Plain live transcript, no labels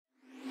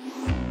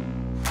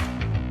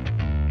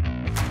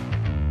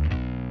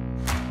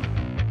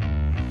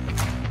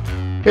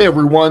Hey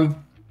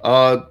everyone,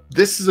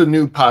 this is a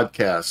new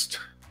podcast.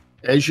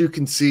 As you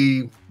can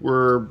see,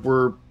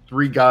 we're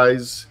three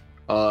guys.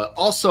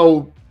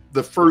 Also,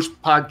 the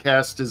first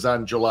podcast is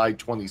on July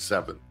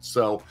 27th.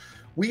 So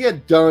we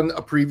had done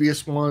a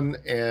previous one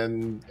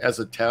and as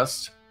a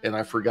test, and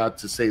I forgot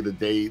to say the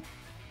date,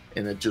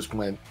 and it just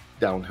went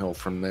downhill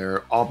from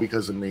there, all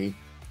because of me.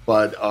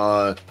 But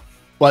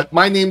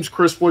my name's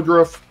Chris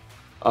Woodruff.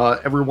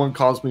 Everyone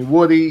calls me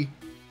Woody.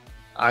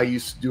 I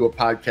used to do a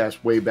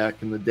podcast way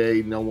back in the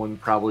day. No one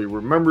probably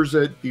remembers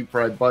it, Deep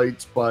Fried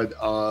Bites, but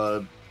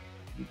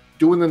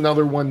doing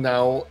another one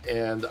now,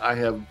 and I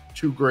have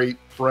two great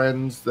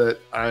friends that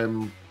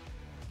I'm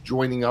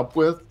joining up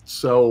with.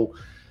 So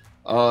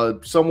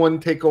someone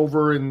take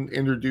over and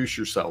introduce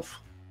yourself.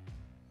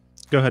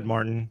 Go ahead,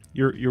 Martin.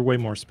 You're way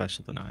more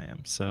special than I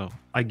am, so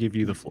I give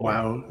you the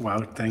floor.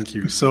 Wow, thank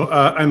you. So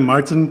I'm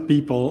Martin.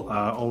 People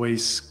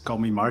always call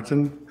me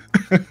Martin.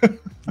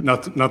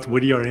 Not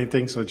Woody or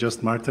anything, so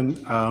just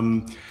Martin.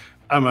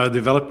 I'm a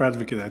developer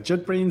advocate at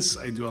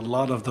JetBrains. I do a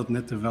lot of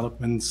 .NET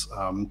developments.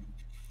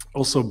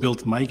 Also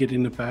built MyGit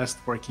in the past,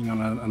 working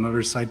on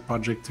another side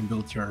project to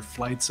build your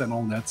flights and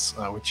all that,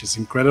 which is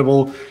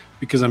incredible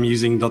because I'm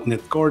using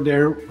 .NET Core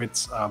there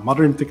with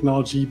modern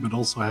technology, but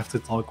also have to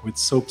talk with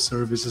SOAP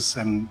services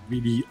and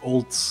really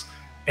old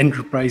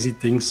enterprisey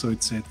things. So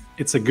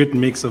it's a good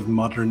mix of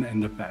modern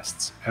and the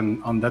past.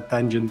 And on that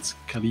tangent,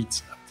 Khalid,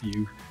 up to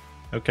you.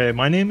 Okay,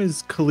 my name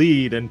is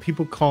Khalid, and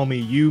people call me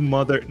you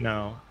mother.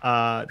 No,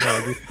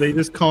 they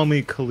just call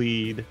me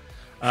Khalid,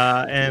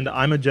 and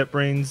I'm a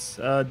JetBrains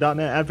 .NET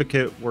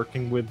advocate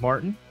working with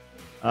Martin.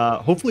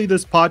 Hopefully,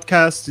 this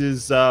podcast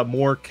is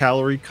more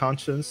calorie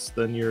conscious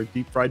than your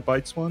Deep Fried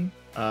Bites one.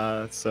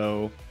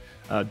 So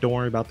don't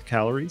worry about the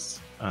calories.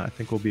 I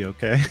think we'll be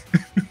okay.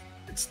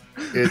 It's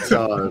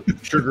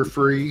sugar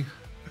free.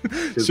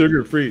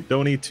 Sugar free.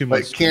 Don't eat too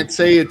much. I can't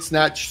say it's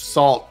not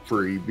salt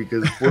free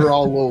because we're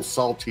all a little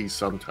salty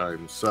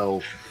sometimes.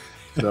 So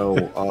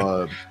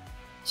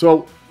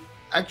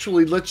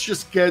actually, let's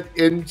just get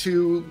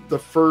into the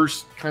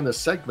first kind of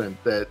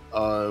segment that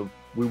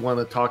we want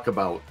to talk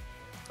about.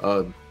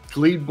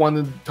 Khalid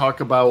wanted to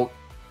talk about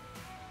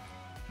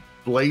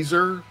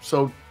Blazor.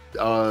 So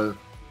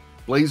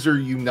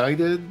Blazor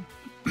United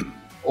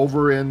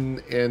over in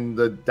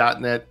the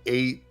 .NET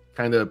 8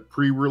 kind of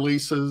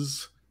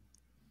pre-releases.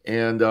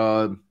 And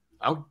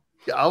I'll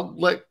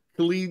let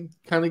Khalid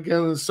kind of get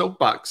in the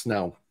soapbox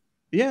now.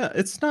 Yeah,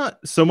 it's not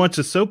so much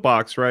a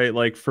soapbox, right?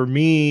 Like for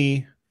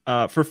me,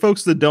 for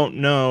folks that don't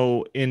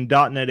know, in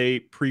 .NET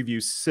 8 Preview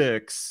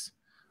 6,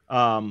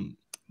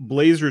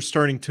 Blazor is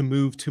starting to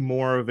move to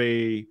more of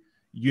a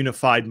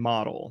unified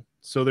model.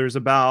 So there's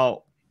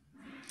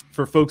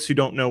for folks who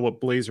don't know what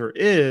Blazor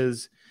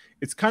is,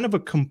 it's kind of a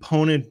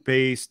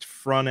component-based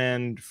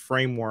front-end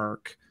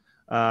framework,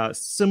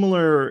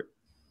 similar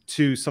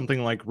to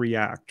something like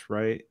React,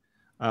 right?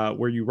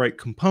 Where you write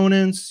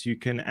components, you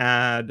can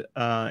add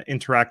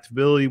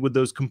interactability with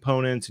those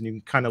components, and you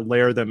can kind of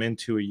layer them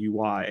into a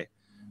UI.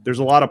 There's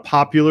a lot of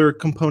popular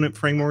component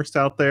frameworks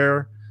out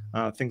there,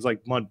 things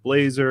like Mud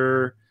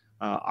Blazor,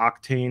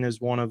 Octane is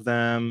one of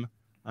them,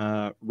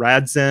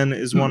 Radzen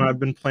is one I've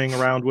been playing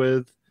around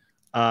with,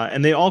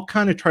 and they all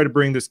kind of try to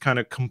bring this kind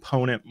of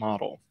component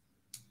model.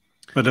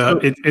 But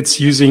it's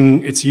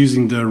using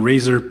the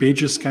Razor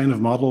Pages kind of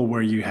model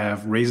where you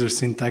have Razor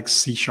syntax,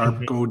 C#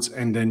 codes,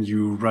 and then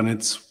you run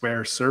it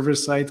where server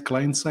side,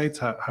 client side.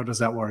 How does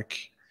that work?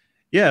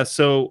 Yeah,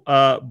 so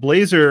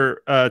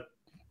Blazor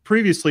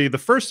previously, the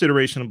first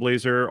iteration of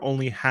Blazor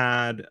only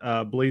had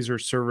Blazor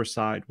server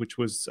side, which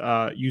was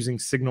using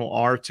Signal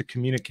R to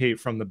communicate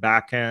from the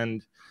back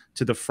end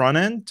to the front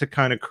end to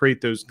kind of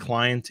create those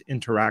client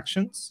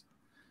interactions.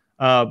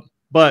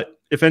 But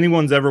if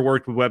anyone's ever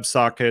worked with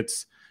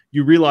WebSockets,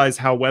 you realize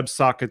how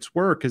WebSockets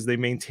work is they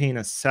maintain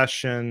a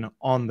session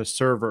on the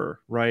server,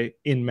 right,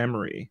 in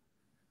memory.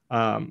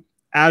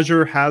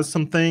 Azure has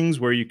some things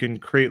where you can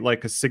create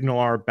like a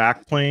SignalR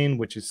backplane,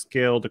 which is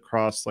scaled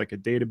across like a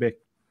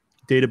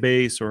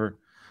database or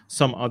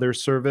some other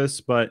service.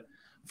 But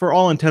for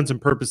all intents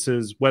and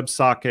purposes,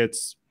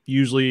 WebSockets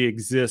usually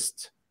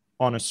exist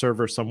on a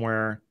server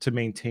somewhere to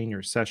maintain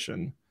your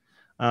session.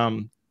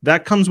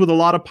 That comes with a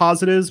lot of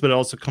positives, but it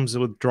also comes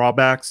with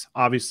drawbacks.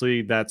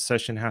 Obviously, that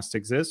session has to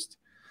exist.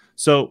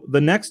 So the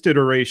next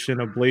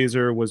iteration of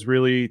Blazor was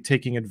really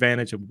taking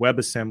advantage of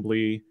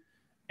WebAssembly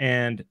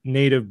and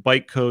native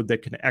bytecode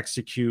that can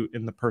execute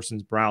in the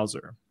person's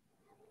browser.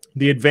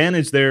 The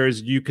advantage there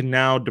is you can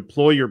now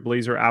deploy your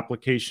Blazor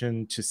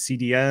application to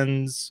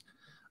CDNs.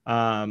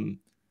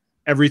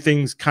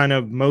 Everything's kind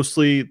of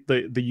mostly,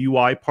 the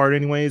UI part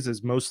anyways,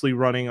 is mostly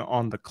running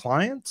on the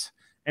client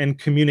and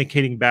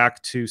communicating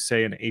back to,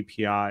 say, an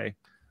API.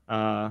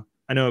 I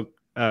know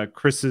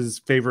Chris's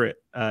favorite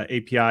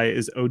API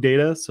is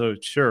OData, so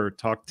sure,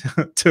 talk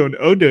to an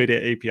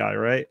OData API,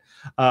 right?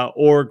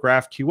 Or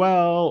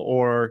GraphQL,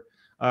 or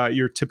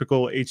your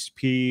typical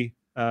HTTP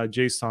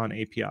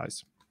JSON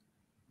APIs.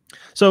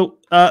 So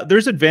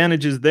there's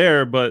advantages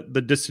there, but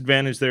the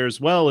disadvantage there as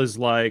well is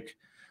like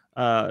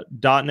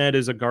 .NET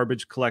is a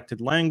garbage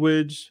collected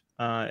language.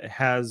 It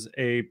has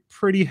a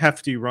pretty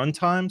hefty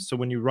runtime. So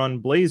when you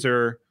run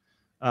Blazor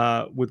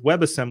with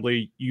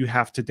WebAssembly, you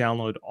have to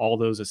download all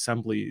those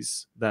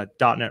assemblies, that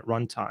 .NET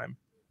runtime.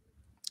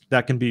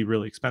 That can be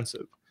really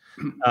expensive.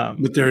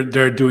 But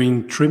they're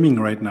doing trimming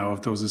right now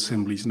of those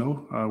assemblies, no?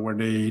 Where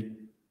they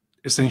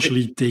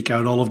essentially take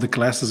out all of the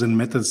classes and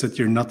methods that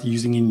you're not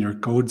using in your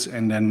codes,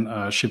 and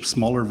then ship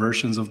smaller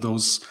versions of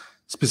those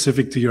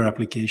specific to your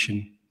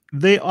application.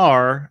 They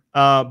are,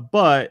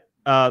 but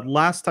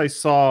last I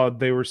saw,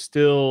 they were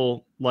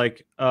still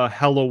like a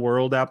Hello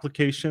World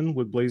application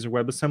with Blazor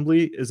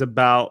WebAssembly is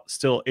about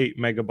still 8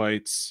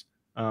 megabytes.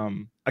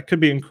 I could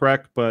be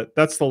incorrect, but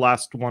that's the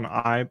last one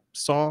I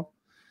saw.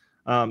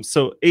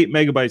 So 8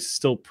 megabytes is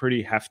still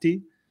pretty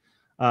hefty.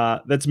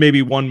 That's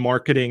maybe one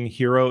marketing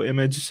hero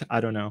image.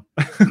 I don't know.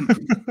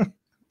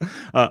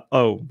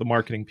 Oh, the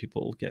marketing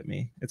people get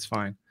me. It's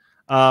fine.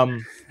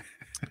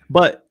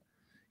 But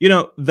you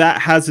know,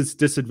 that has its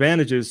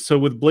disadvantages. So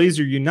with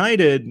Blazor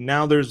United,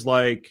 now there's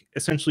like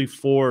essentially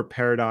 4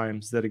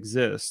 paradigms that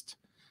exist.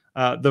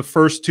 The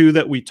first 2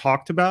 that we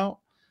talked about,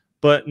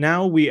 but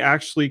now we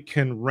actually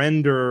can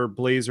render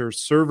Blazor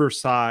server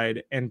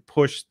side and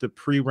push the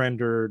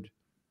pre-rendered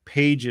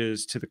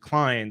pages to the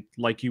client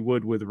like you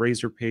would with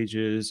Razor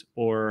Pages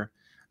or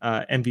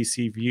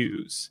MVC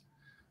views.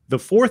 The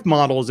 4th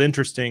model is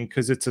interesting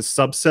because it's a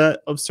subset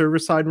of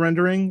server-side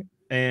rendering,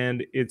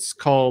 and it's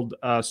called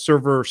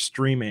server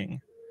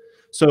streaming.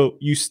 So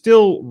you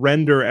still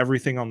render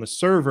everything on the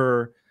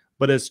server,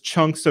 but as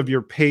chunks of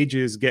your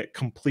pages get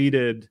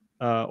completed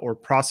or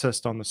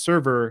processed on the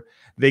server,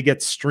 they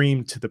get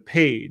streamed to the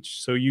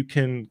page. So you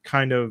can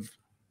kind of,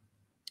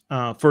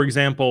 for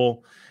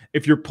example,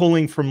 if you're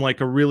pulling from like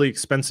a really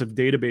expensive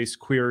database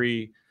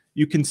query,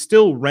 you can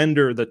still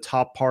render the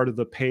top part of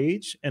the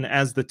page. And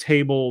as the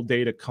table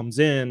data comes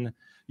in,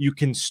 you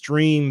can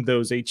stream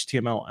those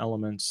HTML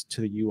elements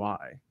to the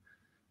UI.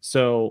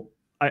 So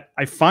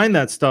I find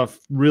that stuff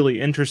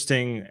really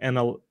interesting and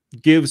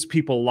gives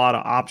people a lot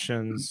of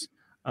options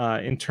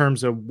in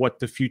terms of what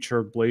the future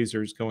of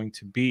Blazor is going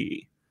to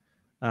be.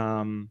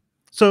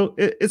 So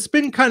it's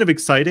been kind of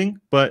exciting,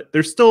 but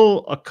there's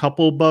still a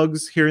couple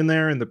bugs here and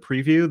there in the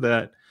preview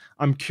that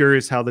I'm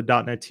curious how the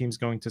 .NET team is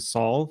going to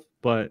solve.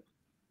 But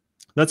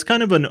that's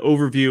kind of an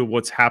overview of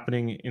what's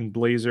happening in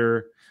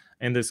Blazor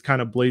and this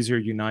kind of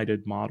Blazor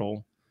United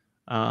model.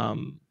 I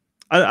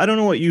don't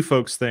know what you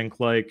folks think.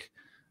 Like,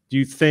 do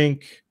you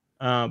think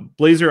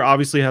Blazor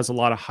obviously has a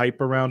lot of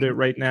hype around it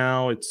right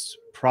now? It's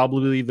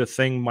probably the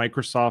thing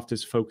Microsoft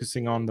is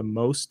focusing on the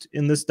most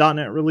in this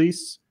 .NET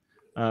release.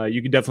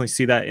 You can definitely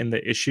see that in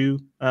the issue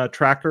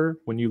tracker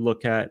when you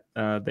look at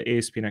the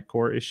ASP.NET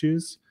Core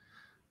issues.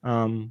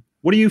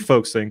 What do you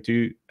folks think?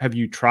 Have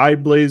you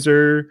tried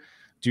Blazor?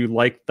 Do you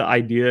like the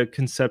idea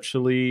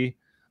conceptually?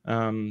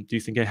 Do you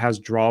think it has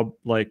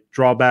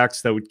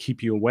drawbacks that would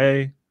keep you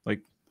away? Like,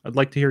 I'd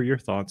like to hear your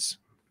thoughts.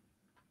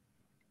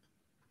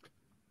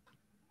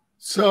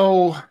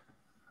 So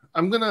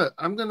I'm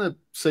gonna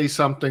say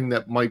something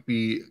that might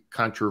be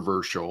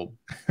controversial,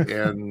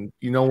 and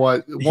you know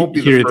what? It won't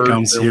be the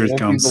first.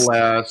 It won't be the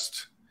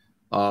last.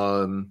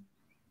 You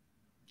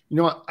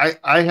know what?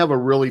 I have a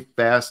really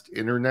fast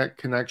internet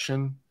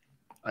connection.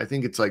 I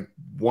think it's like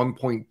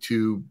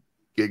 1.2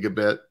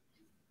 gigabit.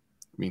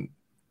 I mean,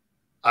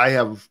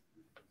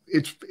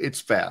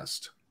 it's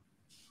fast.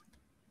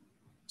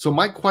 So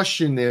my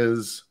question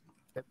is,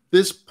 at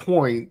this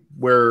point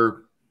where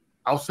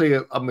I'll say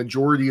a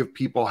majority of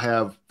people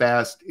have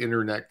fast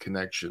internet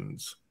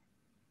connections,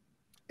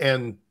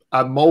 and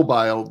on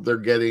mobile they're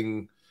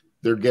getting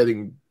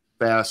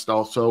fast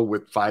also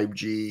with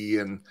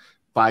 5G and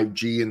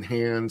 5G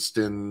enhanced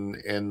and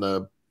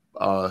the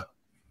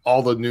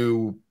all the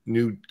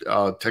new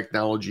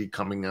technology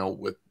coming out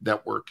with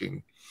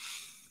networking.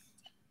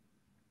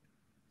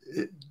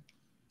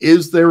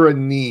 Is there a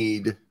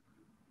need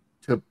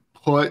to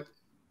put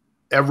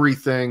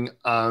everything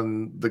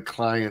on the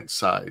client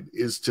side?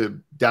 Is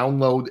to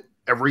download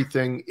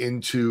everything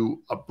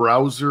into a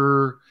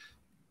browser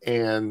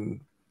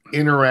and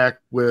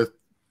interact with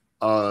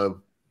the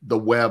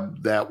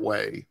web that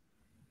way?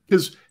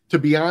 Because to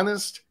be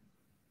honest,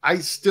 I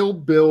still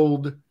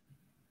build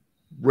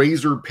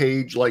Razor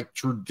page, like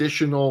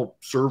traditional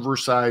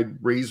server-side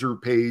Razor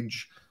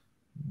page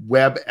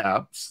web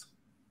apps,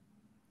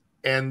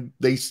 and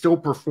they still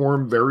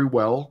perform very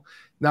well.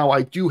 Now,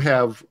 I do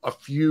have a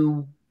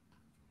few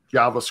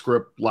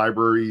JavaScript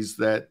libraries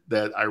that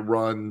I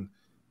run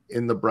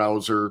in the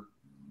browser,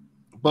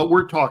 but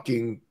we're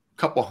talking a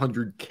couple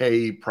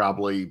 100K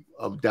probably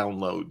of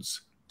downloads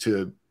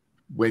to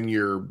when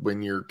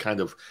you're kind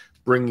of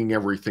bringing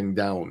everything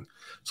down.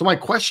 So my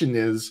question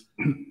is,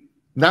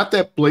 not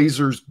that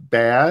Blazor's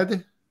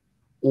bad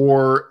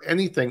or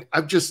anything.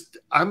 I'm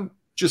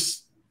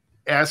just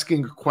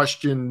asking a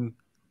question.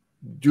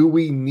 Do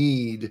we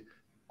need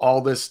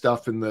all this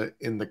stuff in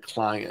the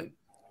client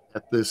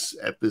at this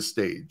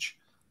stage?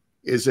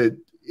 Is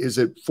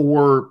it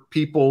for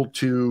people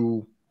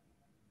to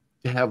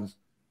have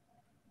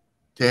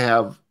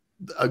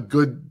a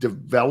good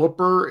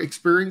developer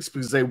experience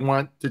because they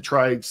want to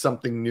try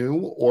something new,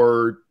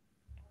 or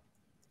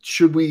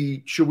should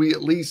we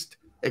at least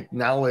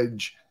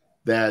acknowledge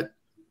that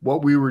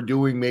what we were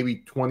doing maybe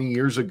 20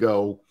 years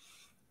ago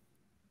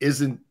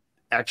isn't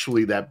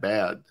actually that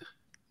bad?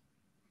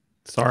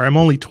 Sorry, I'm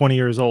only 20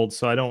 years old,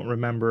 so I don't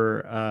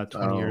remember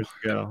 20 years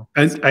ago.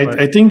 I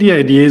think the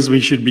idea is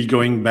we should be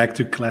going back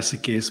to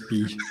classic ASP.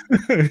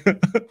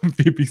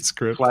 VB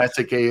script.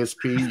 Classic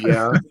ASP,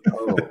 yeah.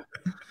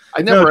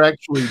 I never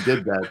actually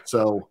did that.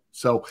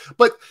 So,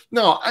 but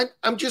no,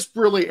 I'm just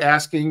really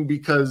asking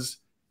because,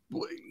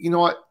 you know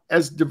what,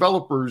 as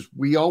developers,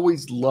 we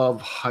always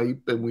love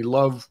hype and we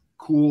love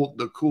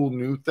the cool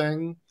new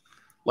thing,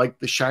 like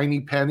the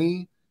shiny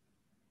penny.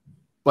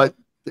 But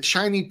the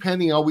shiny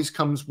penny always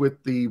comes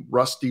with the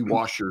rusty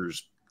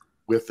washers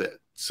with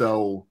it.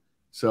 So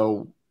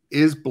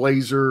is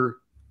Blazor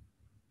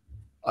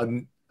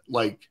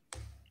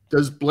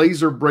does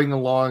Blazor bring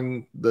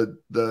along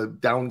the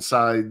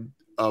downside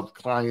of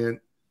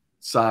client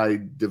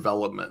side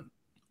development?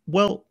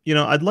 Well,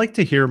 I'd like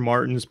to hear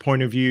Martin's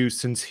point of view,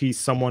 since he's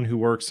someone who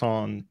works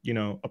on,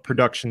 a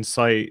production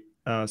site,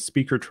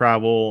 speaker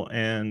travel,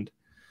 and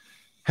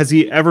has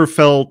he ever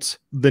felt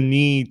the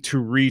need to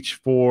reach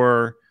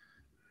for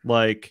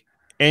like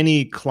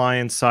any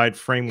client-side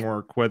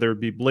framework, whether it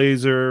be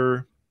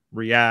Blazor,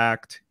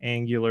 React,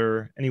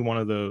 Angular, any one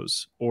of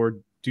those? Or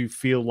do you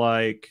feel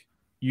like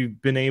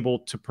you've been able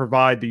to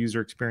provide the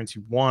user experience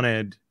you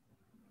wanted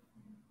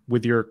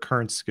with your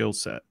current skill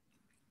set?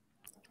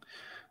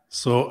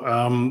 So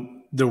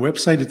the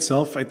website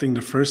itself, I think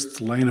the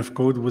first line of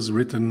code was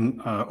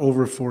written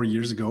over 4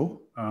 years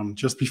ago,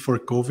 just before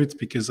COVID,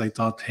 because I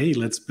thought, hey,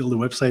 let's build a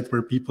website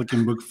where people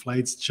can book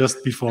flights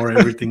just before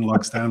everything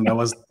locks down. That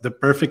was the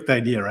perfect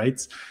idea, right?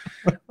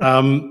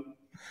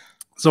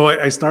 So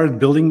I started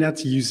building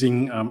that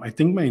using, I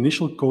think my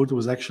initial code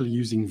was actually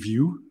using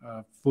Vue,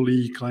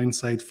 fully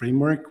client-side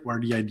framework,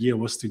 where the idea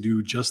was to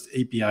do just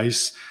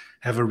APIs,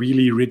 have a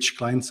really rich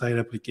client-side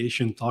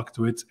application, talk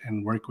to it,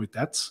 and work with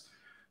that.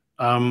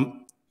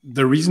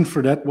 The reason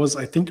for that was,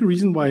 I think the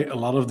reason why a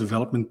lot of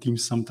development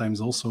teams sometimes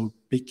also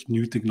pick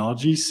new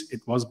technologies, it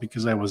was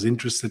because I was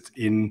interested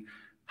in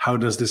how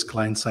does this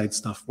client-side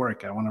stuff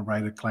work? I want to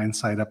write a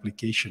client-side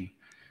application.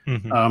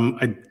 Mm-hmm.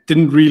 I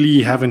didn't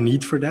really have a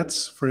need for that,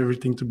 for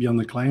everything to be on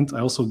the client.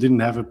 I also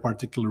didn't have a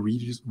particular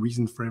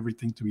reason for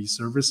everything to be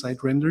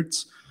server-side rendered.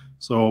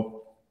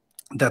 So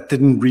that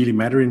didn't really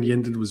matter in the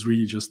end. It was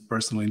really just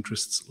personal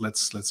interests.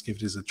 Let's give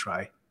this a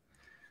try.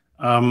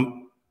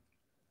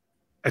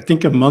 I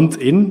think a month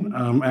in,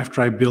 after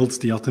I built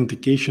the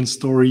authentication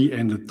story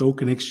and the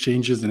token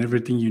exchanges and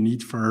everything you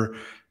need for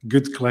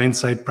good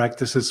client-side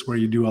practices where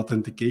you do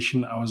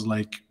authentication, I was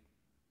like,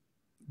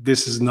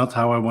 this is not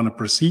how I want to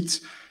proceed,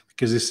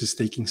 because this is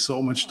taking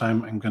so much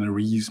time. I'm going to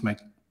reuse my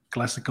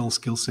classical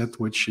skill set,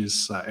 which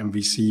is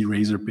MVC,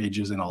 Razor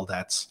pages, and all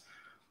that.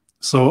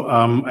 So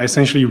I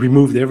essentially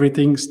removed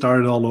everything,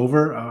 started all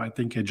over. I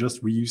think I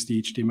just reused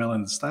the HTML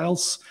and the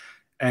styles,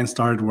 and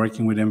started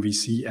working with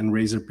MVC and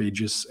Razor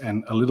pages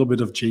and a little bit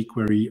of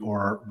jQuery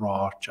or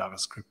raw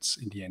JavaScript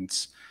in the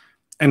end.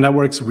 And that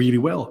works really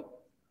well.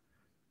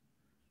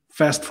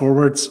 Fast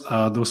forward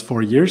those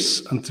 4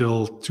 years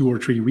until 2 or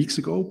 3 weeks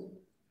ago,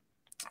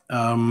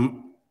 I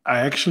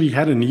actually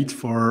had a need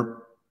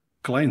for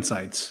client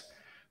sites.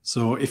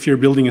 So if you're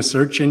building a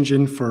search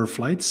engine for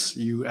flights,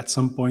 you at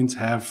some point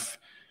have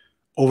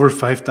over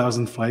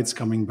 5,000 flights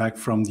coming back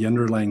from the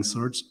underlying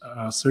search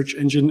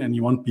engine, and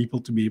you want people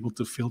to be able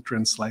to filter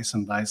and slice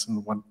and dice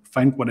and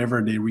find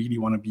whatever they really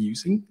want to be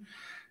using.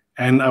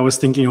 And I was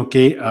thinking,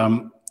 okay,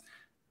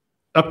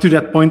 up to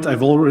that point,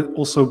 I've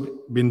also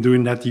been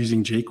doing that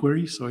using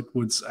jQuery. So it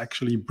would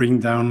actually bring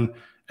down,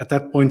 at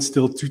that point,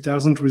 still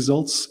 2,000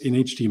 results in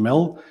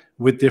HTML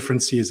with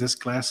different CSS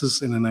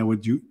classes. And then I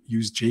would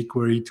use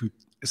jQuery to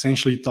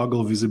essentially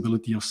toggle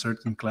visibility of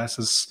certain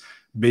classes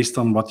based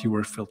on what you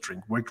were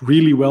filtering. Worked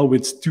really well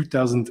with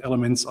 2,000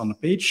 elements on a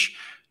page,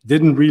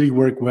 didn't really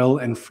work well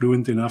and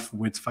fluent enough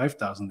with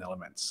 5,000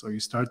 elements. So you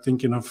start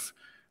thinking of,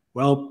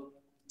 well,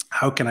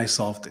 how can I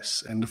solve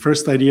this? And the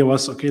first idea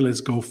was, okay,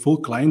 let's go full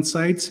client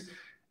side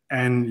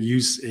and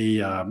use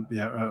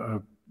a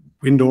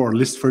window or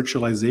list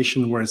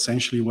virtualization, where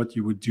essentially what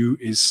you would do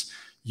is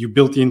you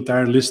build the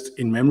entire list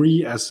in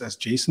memory as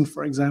JSON,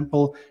 for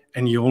example,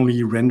 and you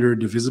only render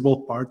the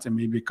visible part and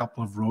maybe a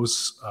couple of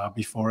rows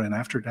before and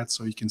after that,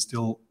 so you can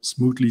still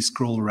smoothly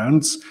scroll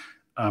around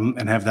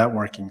and have that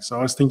working. So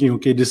I was thinking,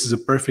 okay, this is a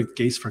perfect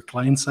case for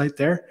client side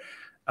there.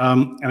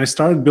 And I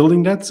started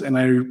building that, and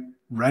I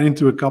ran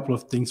into a couple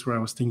of things where I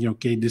was thinking,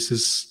 okay, this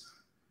is,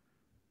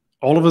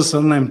 all of a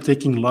sudden I'm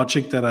taking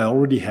logic that I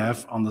already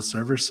have on the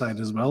server side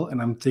as well,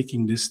 and I'm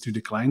taking this to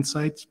the client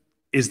side.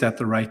 Is that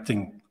the right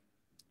thing?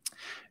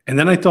 And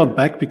then I thought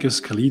back,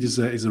 because Khalid is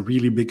a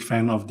really big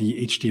fan of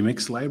the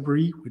HTMX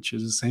library, which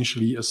is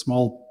essentially a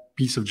small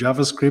piece of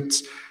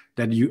JavaScript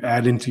that you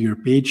add into your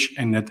page,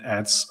 and that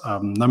adds a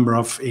number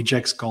of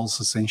AJAX calls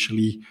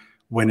essentially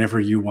whenever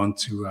you want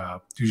to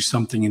do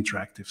something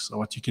interactive. So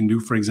what you can do,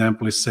 for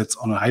example, is set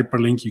on a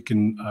hyperlink, you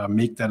can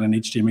make that an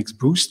HTMX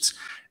boost.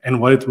 And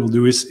what it will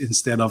do is,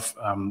 instead of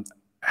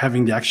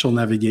having the actual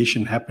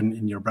navigation happen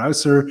in your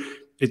browser,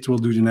 it will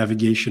do the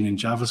navigation in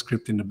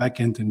JavaScript in the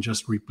backend and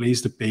just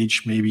replace the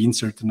page, maybe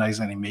insert a nice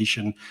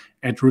animation.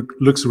 It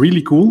looks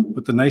really cool,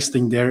 but the nice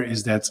thing there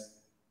is that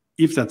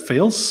if that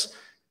fails,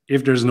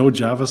 if there's no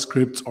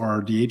JavaScript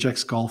or the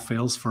AJAX call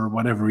fails for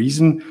whatever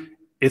reason,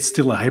 it's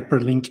still a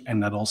hyperlink,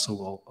 and that also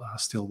will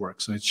still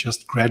work. So it's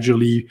just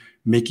gradually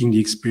making the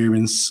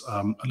experience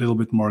a little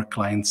bit more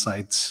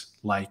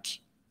client-side-like.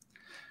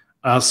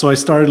 So I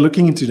started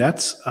looking into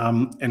that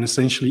and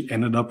essentially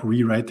ended up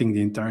rewriting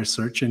the entire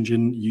search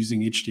engine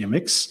using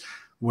HTMX,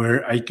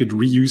 where I could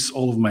reuse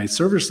all of my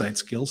server-side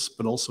skills,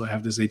 but also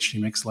have this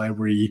HTMX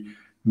library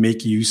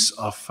make use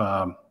of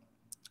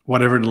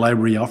whatever the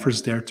library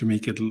offers there to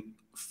make it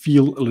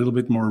feel a little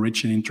bit more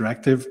rich and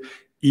interactive,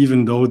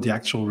 even though the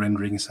actual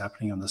rendering is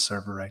happening on the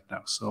server right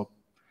now. So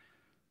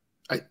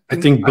I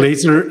think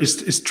Blazor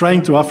is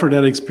trying to offer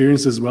that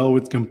experience as well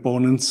with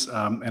components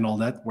and all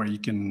that, where you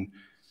can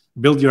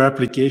build your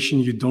application.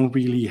 You don't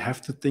really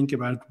have to think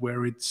about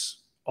where it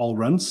all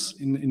runs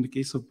in the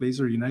case of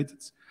Blazor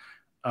United.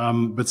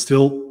 But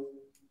still,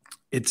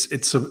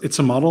 it's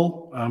a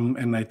model,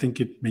 and I think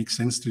it makes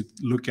sense to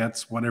look at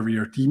whatever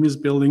your team is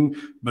building,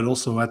 but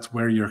also at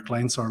where your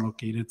clients are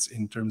located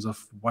in terms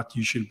of what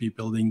you should be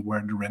building,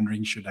 where the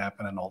rendering should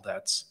happen, and all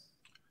that.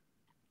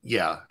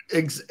 Yeah,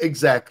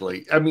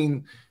 exactly. I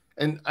mean,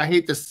 and I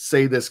hate to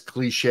say this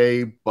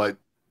cliche, but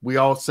we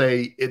all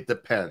say it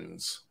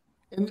depends.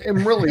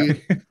 And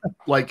really,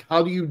 like,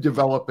 how do you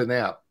develop an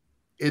app?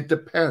 It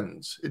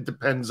depends. It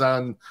depends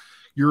on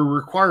your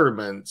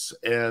requirements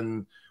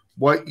and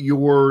what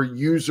your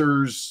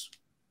users'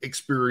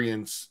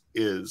 experience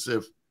is.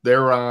 If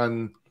they're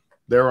on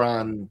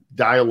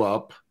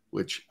dial-up,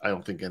 which I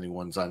don't think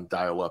anyone's on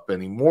dial-up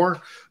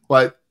anymore,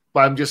 but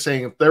I'm just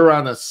saying, if they're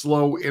on a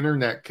slow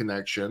internet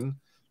connection,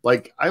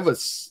 like I have a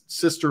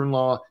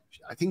sister-in-law,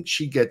 I think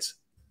she gets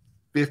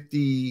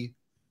 50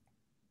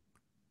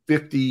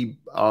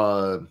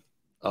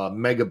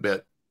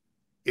 megabit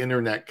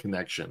internet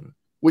connection,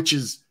 which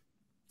is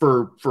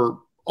for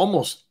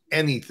almost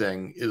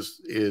anything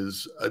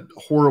is a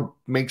horrible,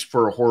 makes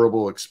for a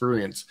horrible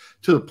experience,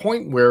 to the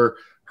point where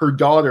her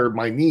daughter,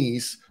 my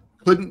niece,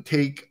 couldn't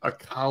take a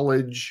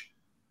college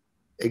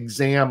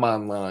exam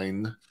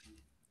online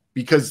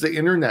because the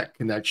internet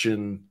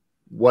connection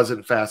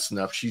wasn't fast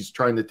enough. She's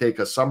trying to take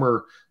a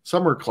summer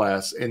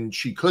class and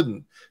she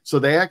couldn't. So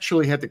they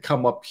actually had to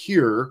come up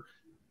here.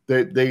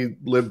 They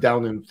live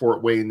down in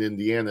Fort Wayne,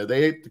 Indiana.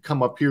 They had to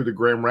come up here to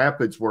Grand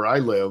Rapids, where I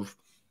live,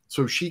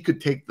 so she could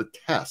take the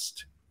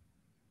test.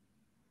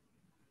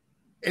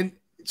 And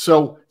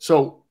so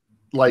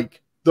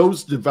like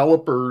those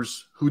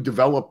developers who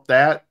developed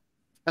that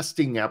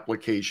testing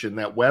application,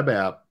 that web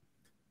app,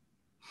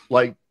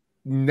 like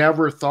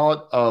never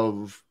thought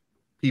of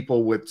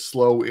people with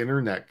slow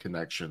internet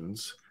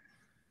connections.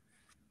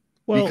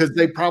 Well, because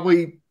I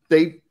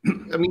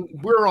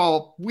mean,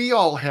 we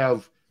all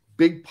have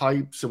big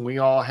pipes, and we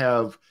all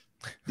have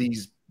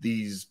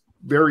these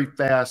very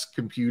fast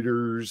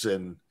computers,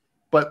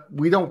 but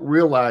we don't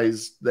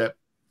realize that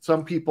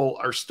some people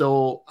are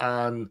still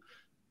on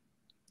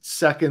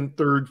second,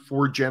 third,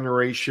 fourth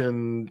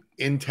generation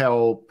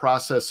Intel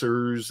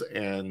processors,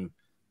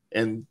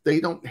 and they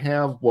don't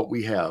have what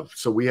we have.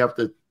 So we have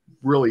to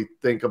really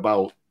think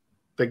about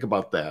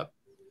that.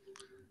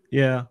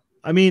 Yeah.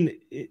 I mean,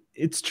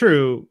 it's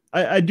true.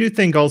 I do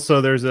think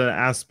also there's an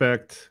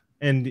aspect,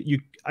 and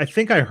I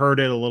think I heard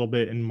it a little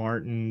bit in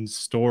Martin's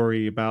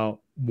story about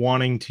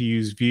wanting to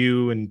use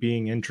Vue and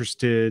being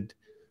interested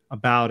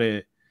about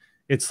it.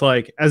 It's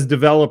like, as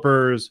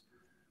developers,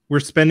 we're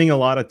spending a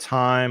lot of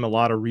time, a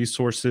lot of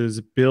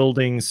resources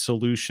building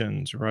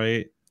solutions,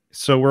 right?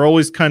 So we're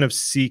always kind of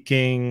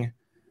seeking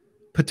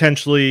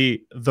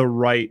potentially the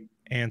right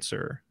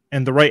answer,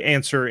 and the right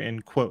answer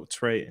in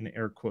quotes, right? In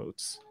air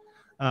quotes.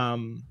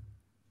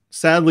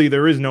 Sadly,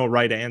 there is no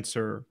right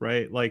answer,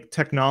 right? Like,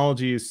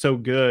 technology is so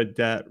good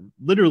that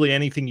literally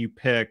anything you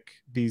pick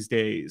these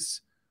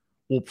days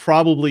will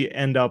probably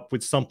end up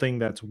with something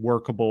that's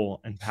workable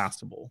and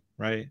passable,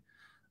 right?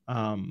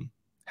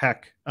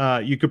 Heck,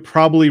 you could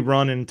probably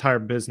run an entire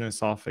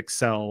business off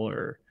Excel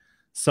or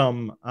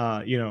some,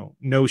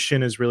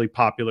 Notion is really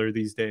popular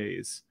these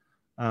days.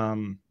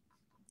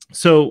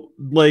 So,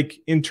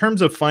 like, in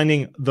terms of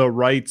finding the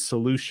right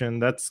solution,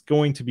 that's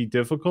going to be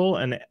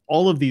difficult. And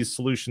all of these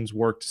solutions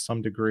work to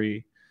some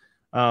degree.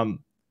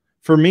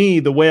 For me,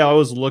 the way I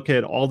always look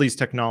at all these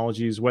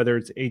technologies, whether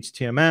it's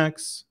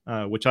HTMX,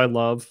 which I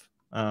love,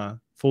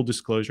 full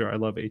disclosure, I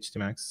love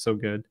HTMX, so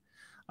good.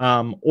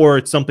 Or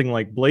it's something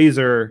like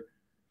Blazor,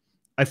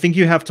 I think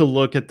you have to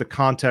look at the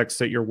context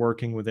that you're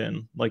working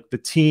within, like the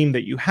team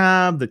that you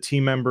have, the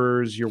team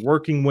members you're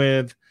working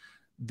with,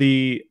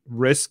 the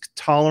risk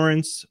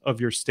tolerance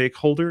of your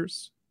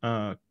stakeholders.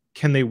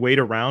 Can they wait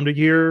around a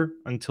year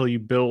until you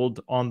build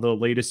on the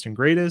latest and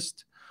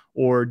greatest,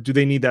 or do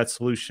they need that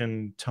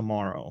solution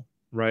tomorrow?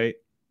 right?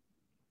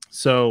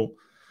 So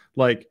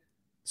like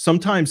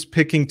sometimes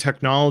picking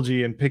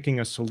technology and picking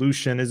a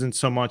solution isn't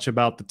so much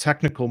about the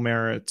technical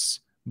merits,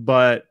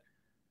 but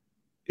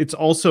it's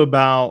also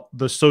about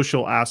the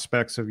social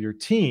aspects of your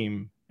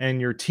team and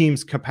your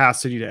team's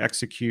capacity to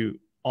execute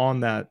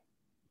on that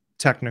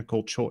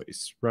technical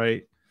choice,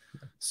 right?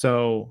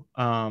 So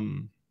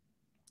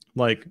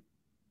like,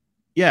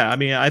 yeah, I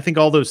mean, I think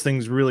all those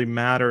things really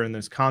matter in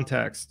this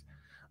context.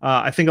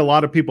 I think a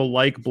lot of people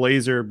like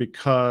Blazor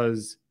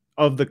because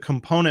of the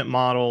component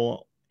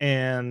model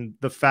and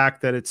the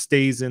fact that it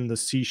stays in the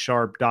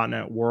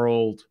C#.NET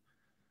world,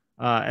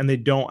 and they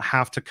don't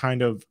have to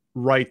kind of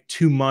write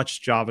too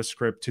much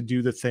JavaScript to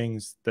do the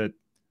things that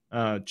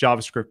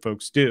JavaScript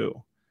folks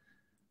do.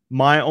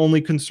 My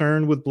only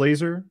concern with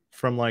Blazor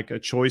from like a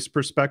choice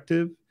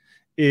perspective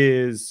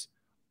is,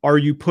 are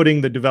you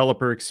putting the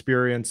developer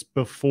experience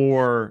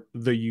before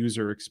the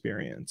user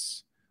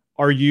experience?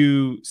 Are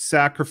you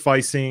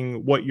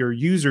sacrificing what your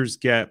users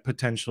get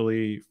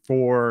potentially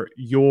for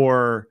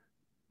your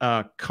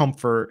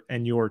comfort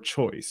and your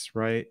choice,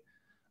 right?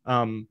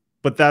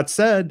 But that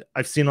said,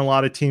 I've seen a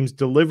lot of teams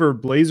deliver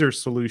Blazor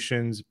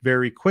solutions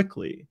very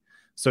quickly.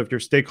 So if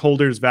your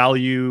stakeholders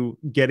value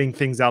getting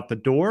things out the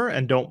door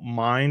and don't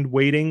mind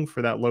waiting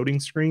for that loading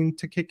screen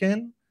to kick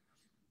in,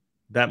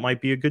 that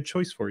might be a good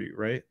choice for you,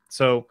 right?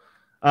 So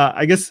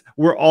I guess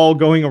we're all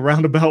going a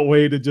roundabout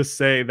way to just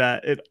say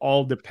that it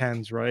all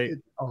depends, right?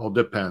 It all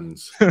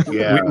depends.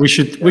 Yeah, we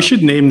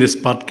should name this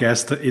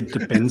podcast the "It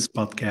Depends"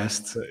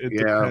 podcast. It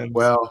yeah. depends.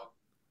 Well,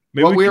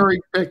 Maybe we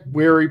already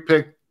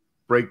picked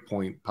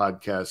Breakpoint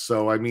podcast,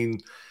 so I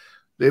mean,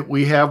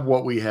 we have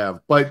what we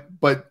have. But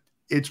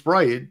it's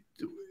right.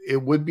 It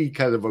would be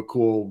kind of a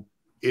cool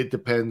 "It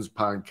Depends"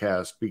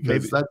 podcast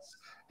because that's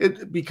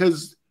it.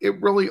 Because it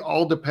really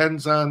all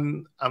depends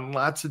on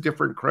lots of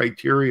different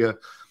criteria.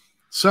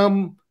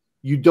 Some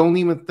you don't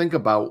even think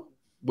about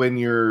when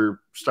you're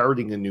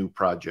starting a new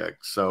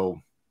project. So,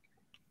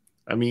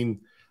 I mean,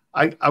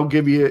 I'll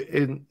give you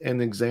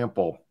an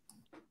example.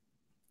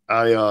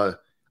 I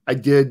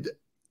did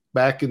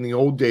back in the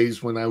old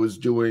days when I was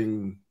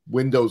doing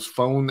Windows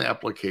Phone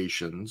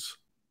applications.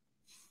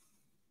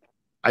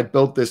 I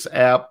built this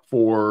app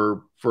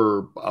for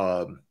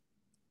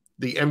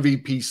the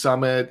MVP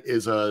Summit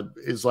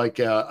is like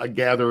a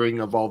gathering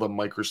of all the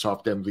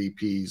Microsoft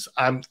MVPs.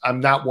 I'm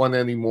not one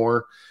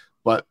anymore,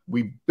 but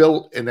we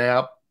built an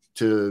app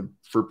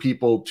for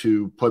people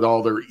to put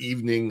all their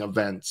evening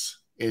events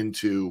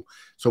into,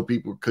 so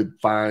people could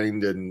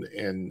find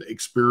and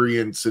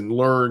experience and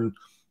learn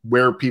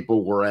where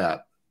people were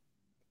at.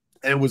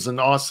 And it was an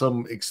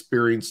awesome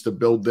experience to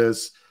build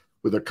this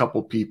with a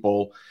couple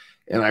people.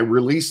 And I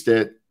released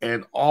it,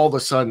 and all of a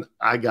sudden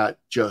I got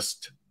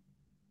just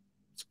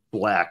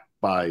black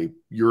by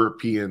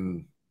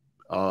European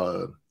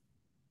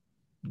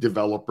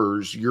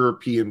developers,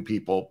 European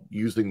people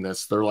using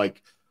this. They're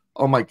like,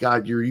 oh my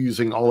God, you're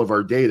using all of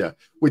our data,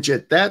 which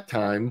at that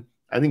time,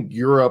 I think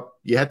Europe,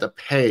 you had to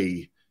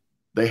pay.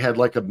 They had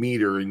like a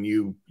meter, and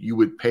you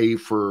would pay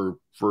for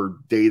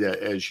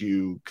data as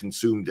you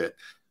consumed it.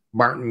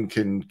 Martin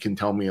can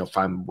tell me if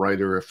I'm right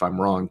or if I'm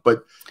wrong,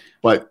 but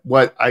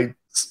what I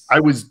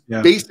was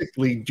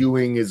basically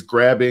doing is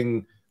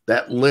grabbing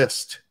that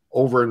list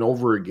over and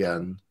over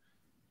again,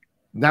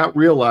 not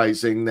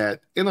realizing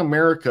that in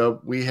America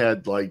we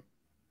had like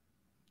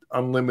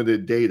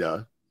unlimited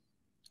data,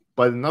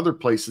 but in other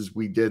places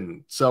we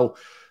didn't. So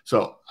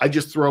I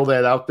just throw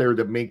that out there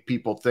to make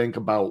people think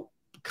about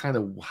kind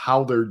of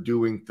how they're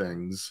doing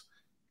things,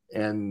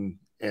 and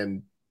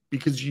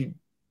because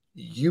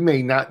you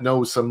may not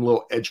know some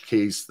little edge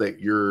case that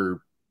you're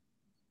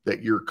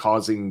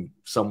causing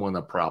someone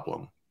a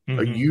problem,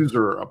 a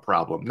user a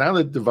problem, not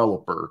a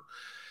developer.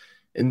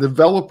 And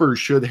developers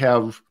should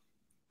have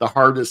the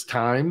hardest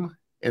time,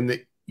 and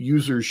the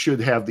users should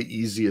have the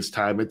easiest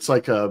time. It's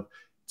like a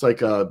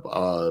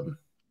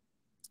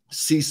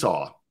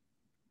seesaw.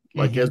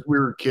 Like as we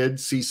were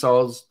kids,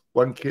 seesaws,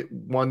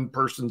 one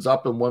person's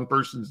up and one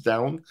person's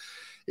down.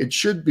 It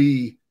should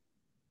be,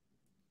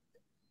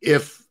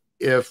 if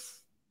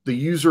the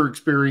user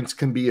experience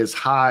can be as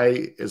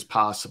high as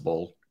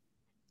possible,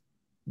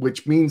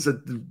 which means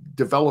that the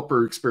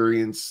developer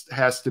experience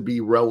has to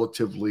be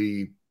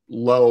relatively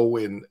low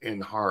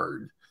and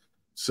hard.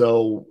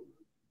 So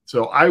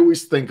I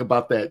always think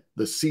about that.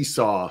 The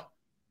seesaw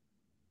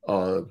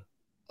of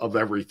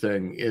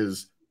everything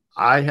is,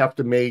 I have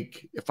to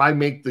if I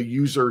make the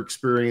user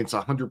experience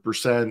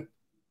 100%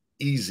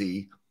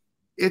 easy,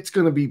 it's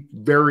going to be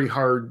very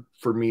hard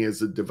for me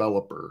as a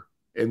developer,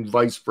 and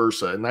vice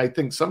versa. And I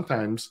think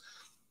sometimes,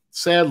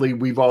 sadly,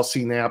 we've all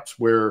seen apps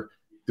where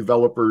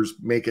developers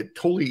make it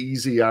totally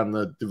easy on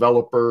the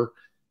developer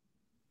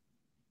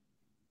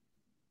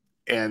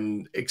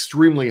and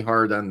extremely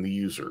hard on the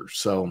user.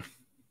 So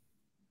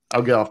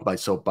I'll get off my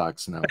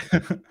soapbox now.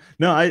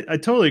 No, I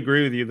totally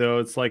agree with you, though.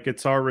 It's like,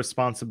 it's our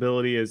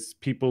responsibility as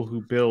people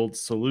who build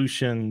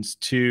solutions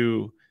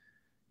to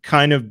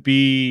kind of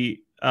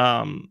be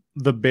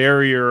the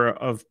barrier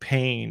of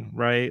pain,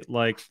 right?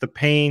 Like the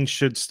pain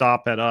should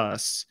stop at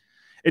us.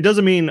 it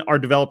doesn't mean our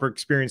developer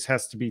experience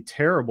has to be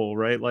terrible,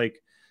 right?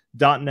 Like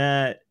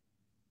 .NET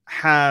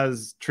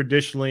has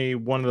traditionally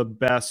one of the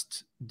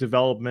best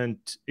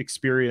development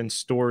experience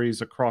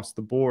stories across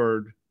the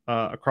board,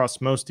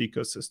 across most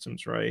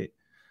ecosystems, right?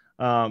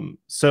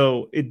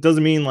 So it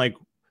doesn't mean like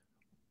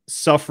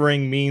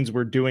suffering means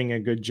we're doing a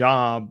good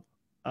job,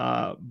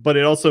 but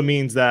it also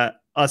means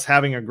that us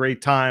having a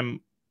great time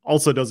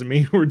also doesn't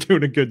mean we're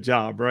doing a good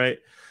job, right?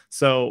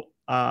 So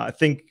I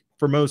think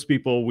for most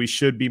people, we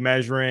should be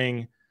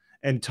measuring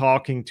and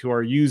talking to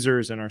our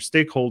users and our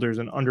stakeholders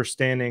and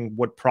understanding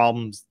what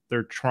problems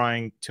they're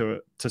trying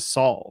to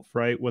solve,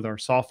 right, with our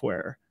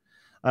software.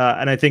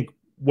 And I think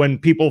when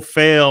people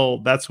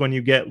fail, that's when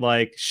you get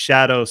like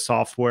shadow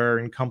software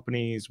in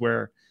companies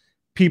where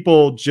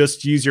people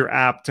just use your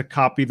app to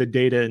copy the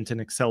data into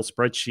an Excel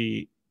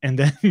spreadsheet and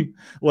then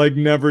like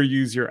never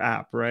use your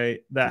app,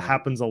 right? That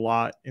happens a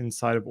lot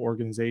inside of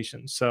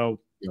organizations. So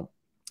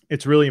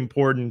it's really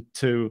important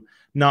to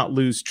not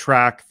lose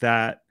track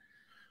that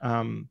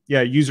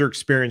user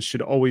experience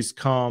should always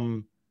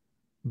come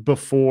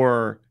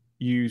before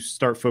you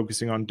start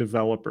focusing on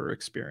developer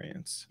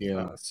experience.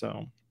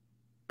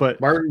 But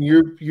Martin,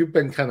 you've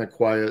been kind of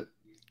quiet.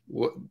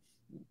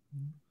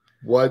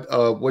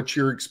 What's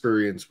your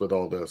experience with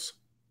all this?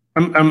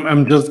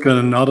 I'm just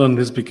gonna nod on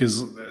this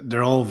because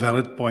they're all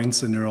valid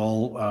points and they're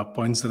all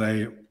points that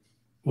I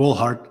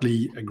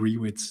wholeheartedly agree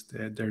with.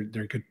 They're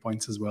good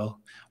points as well.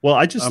 Well,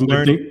 I just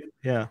learned.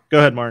 Yeah, go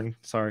ahead, Martin.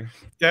 Sorry.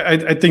 Yeah,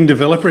 I think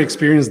developer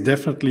experience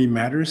definitely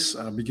matters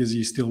because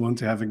you still want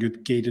to have a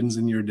good cadence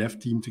in your dev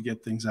team to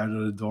get things out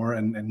of the door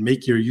and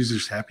make your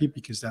users happy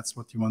because that's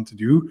what you want to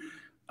do.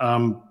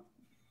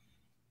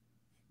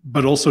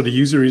 But also the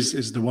user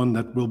is the one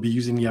that will be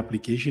using the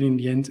application in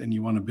the end, and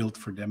you want to build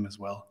for them as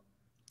well.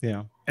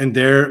 Yeah. And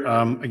there,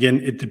 again,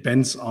 it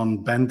depends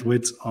on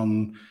bandwidth,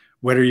 on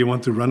whether you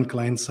want to run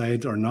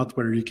client-side or not,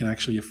 whether you can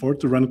actually afford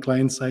to run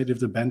client-side if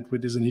the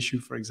bandwidth is an issue,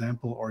 for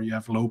example, or you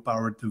have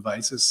low-powered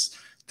devices,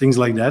 things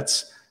like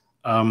that.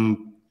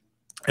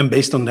 And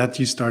based on that,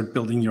 you start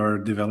building your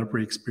developer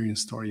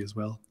experience story as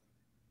well.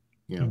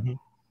 Yeah.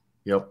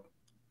 Yep.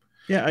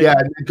 Yeah.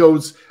 It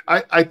goes,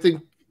 I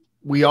think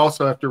we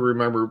also have to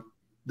remember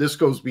this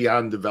goes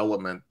beyond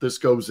development. This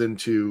goes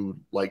into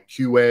like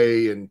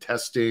QA and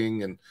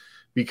testing, and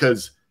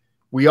because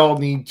we all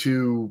need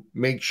to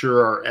make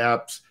sure our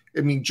apps, I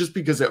mean, just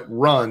because it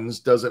runs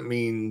doesn't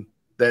mean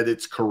that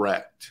it's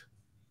correct.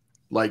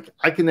 Like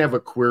I can have a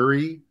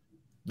query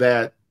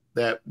that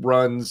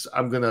runs,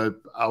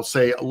 I'll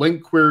say a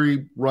link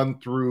query run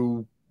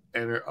through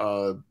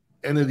an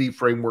entity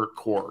framework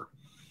core.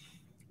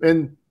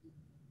 And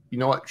you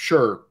know what?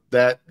 Sure,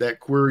 that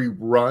query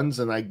runs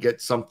and I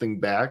get something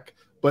back.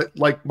 But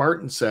like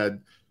Martin said,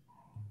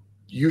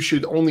 you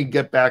should only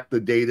get back the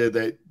data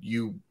that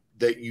you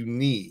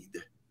need.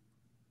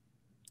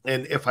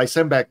 And if I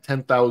send back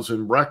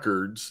 10,000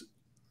 records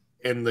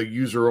and the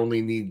user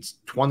only needs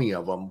 20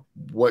 of them,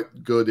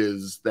 what good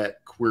is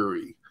that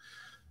query?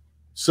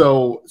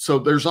 So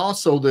there's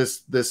also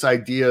this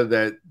idea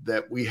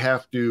that we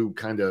have to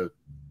kind of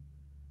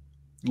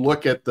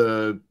look at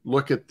the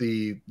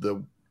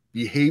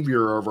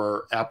behavior of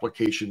our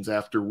applications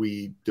after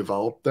we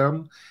develop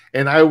them.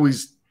 And I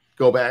always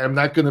go back, I'm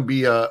not going to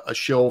be a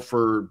shill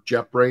for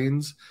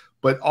JetBrains,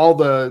 but all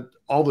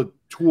the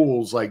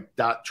tools like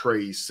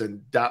 .trace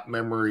and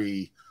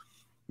 .memory,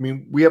 I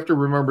mean, we have to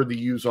remember to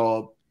use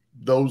all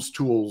those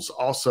tools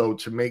also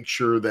to make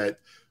sure that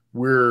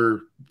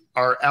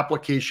our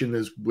application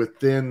is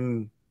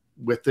within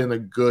a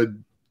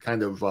good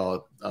kind of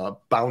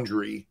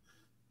boundary,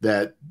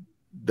 that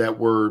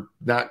we're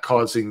not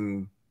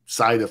causing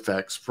side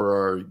effects for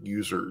our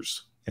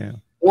users,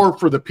 or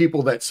for the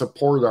people that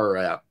support our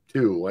app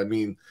too. I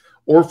mean,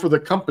 or for the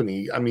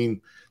company. I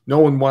mean, no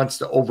one wants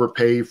to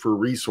overpay for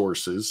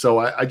resources. So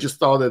I just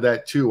thought of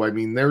that too. I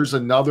mean, there's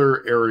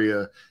another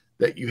area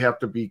that you have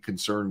to be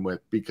concerned with,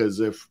 because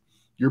if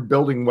you're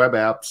building web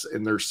apps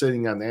and they're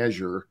sitting on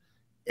Azure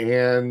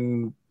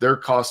and they're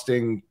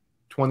costing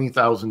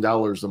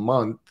 $20,000 a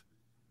month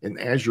in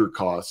Azure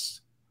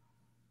costs,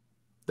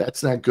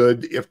 that's not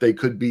good if they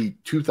could be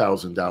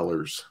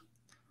 $2,000.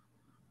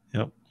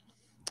 Yep.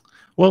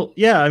 Well,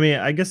 yeah, I mean,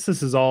 I guess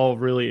this is all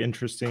really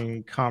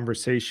interesting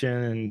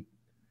conversation. And,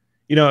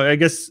 you know, I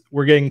guess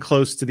we're getting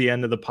close to the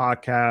end of the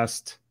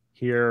podcast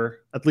here,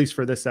 at least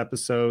for this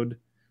episode.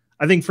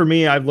 I think for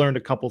me, I've learned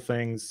a couple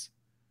things.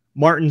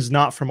 Martin's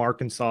not from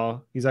Arkansas.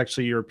 He's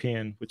actually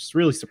European, which is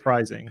really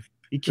surprising.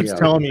 He keeps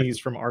telling me he's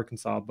from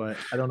Arkansas, but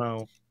I don't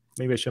know.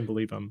 Maybe I shouldn't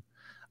believe him.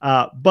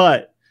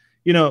 But,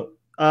 you know,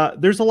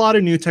 there's a lot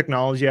of new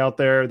technology out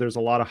there. There's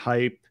a lot of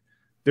hype.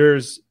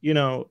 There's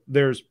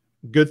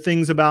good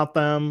things about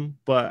them,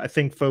 but I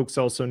think folks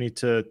also need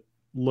to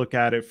look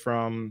at it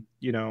from,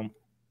 you know,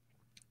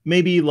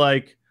 maybe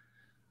like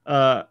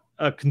a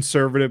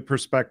conservative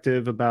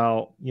perspective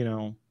about, you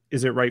know,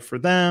 is it right for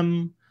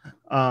them?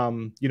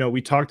 You know,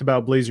 we talked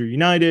about Blazor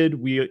United.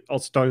 We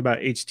also talked about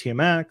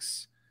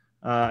HTMX.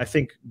 I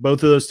think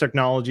both of those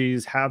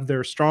technologies have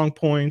their strong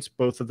points.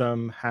 Both of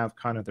them have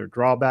kind of their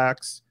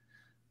drawbacks.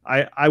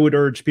 I would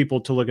urge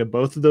people to look at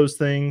both of those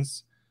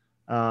things.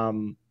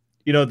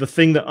 You know, the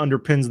thing that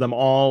underpins them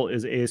all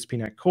is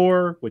ASP.NET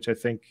Core, which I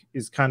think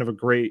is kind of a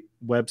great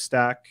web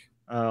stack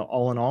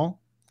all in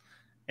all.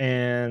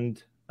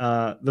 And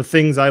the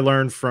things I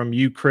learned from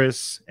you,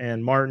 Chris,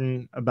 and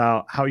Martin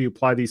about how you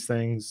apply these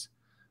things,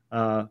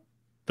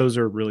 those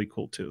are really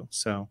cool too.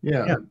 So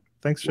yeah,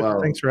 thanks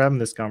for having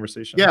this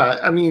conversation. Yeah,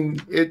 I mean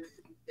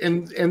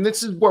and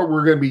this is what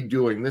we're going to be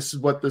doing. This is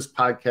what this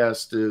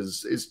podcast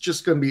is. It's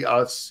just going to be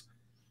us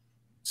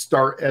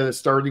start at a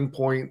starting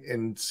point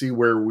and see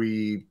where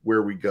we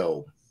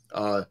go.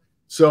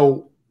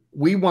 So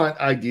we want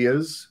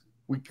ideas.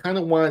 We kind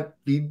of want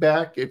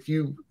feedback. If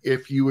you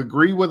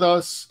agree with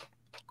us,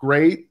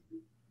 great.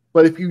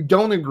 But if you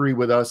don't agree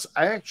with us,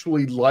 I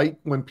actually like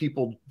when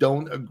people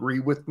don't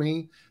agree with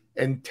me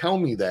and tell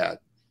me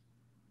that.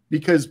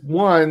 Because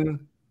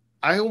one,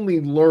 I only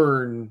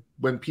learn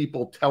when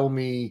people tell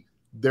me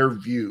their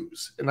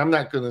views. And I'm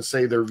not going to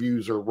say their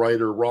views are right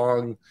or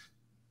wrong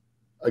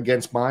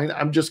against mine.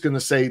 I'm just going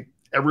to say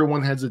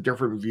everyone has a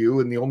different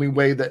view. And the only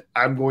way that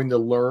I'm going to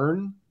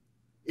learn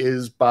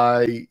is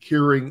by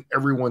hearing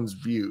everyone's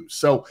views.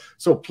 So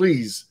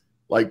please,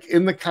 like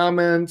in the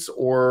comments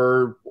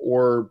or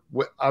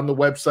on the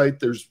website,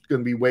 there's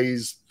going to be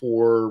ways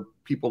for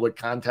people to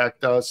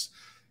contact us.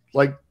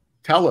 Like,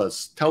 tell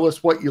us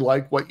what you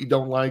like, what you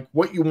don't like,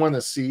 what you want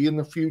to see in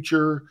the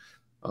future,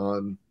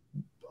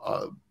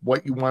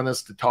 what you want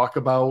us to talk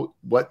about,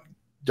 what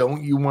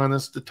don't you want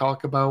us to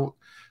talk about.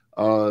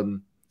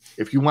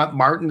 If you want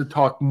Martin to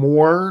talk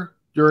more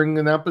during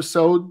an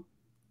episode,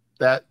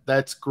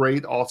 that's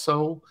great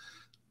also.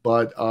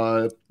 But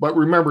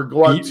remember,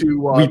 go out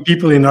to we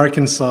people in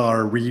Arkansas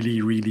are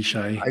really, really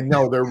shy. I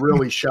know they're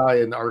really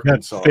shy in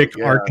Arkansas. That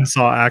thick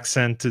Arkansas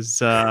accent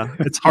is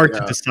it's hard to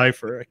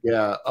decipher.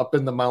 Yeah, up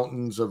in the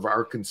mountains of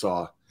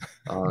Arkansas.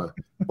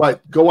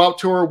 But go out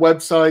to our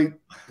website,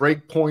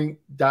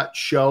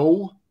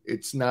 breakpoint.show.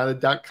 It's not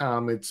a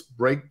 .com, it's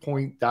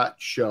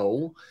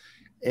breakpoint.show.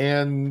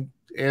 And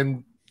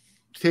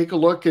take a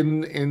look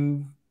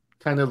and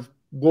kind of,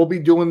 we'll be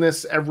doing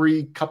this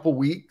every couple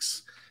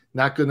weeks.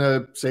 Not going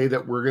to say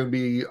that we're going to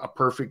be a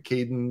perfect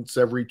cadence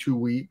every 2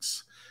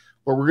 weeks,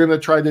 but we're going to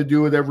try to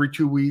do it every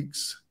 2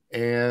 weeks.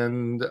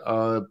 And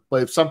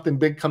but if something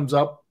big comes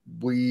up,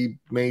 we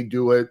may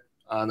do it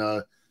on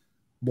a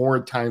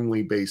more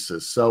timely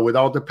basis. So it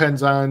all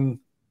depends on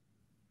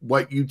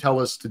what you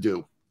tell us to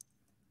do.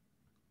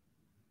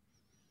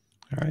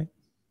 All right.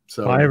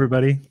 So bye,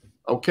 everybody.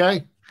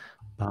 Okay.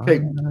 Bye.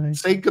 Okay.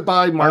 Say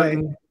goodbye,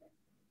 Martin.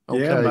 Bye.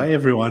 Okay. Yeah, bye,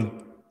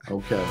 everyone.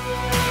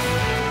 Okay.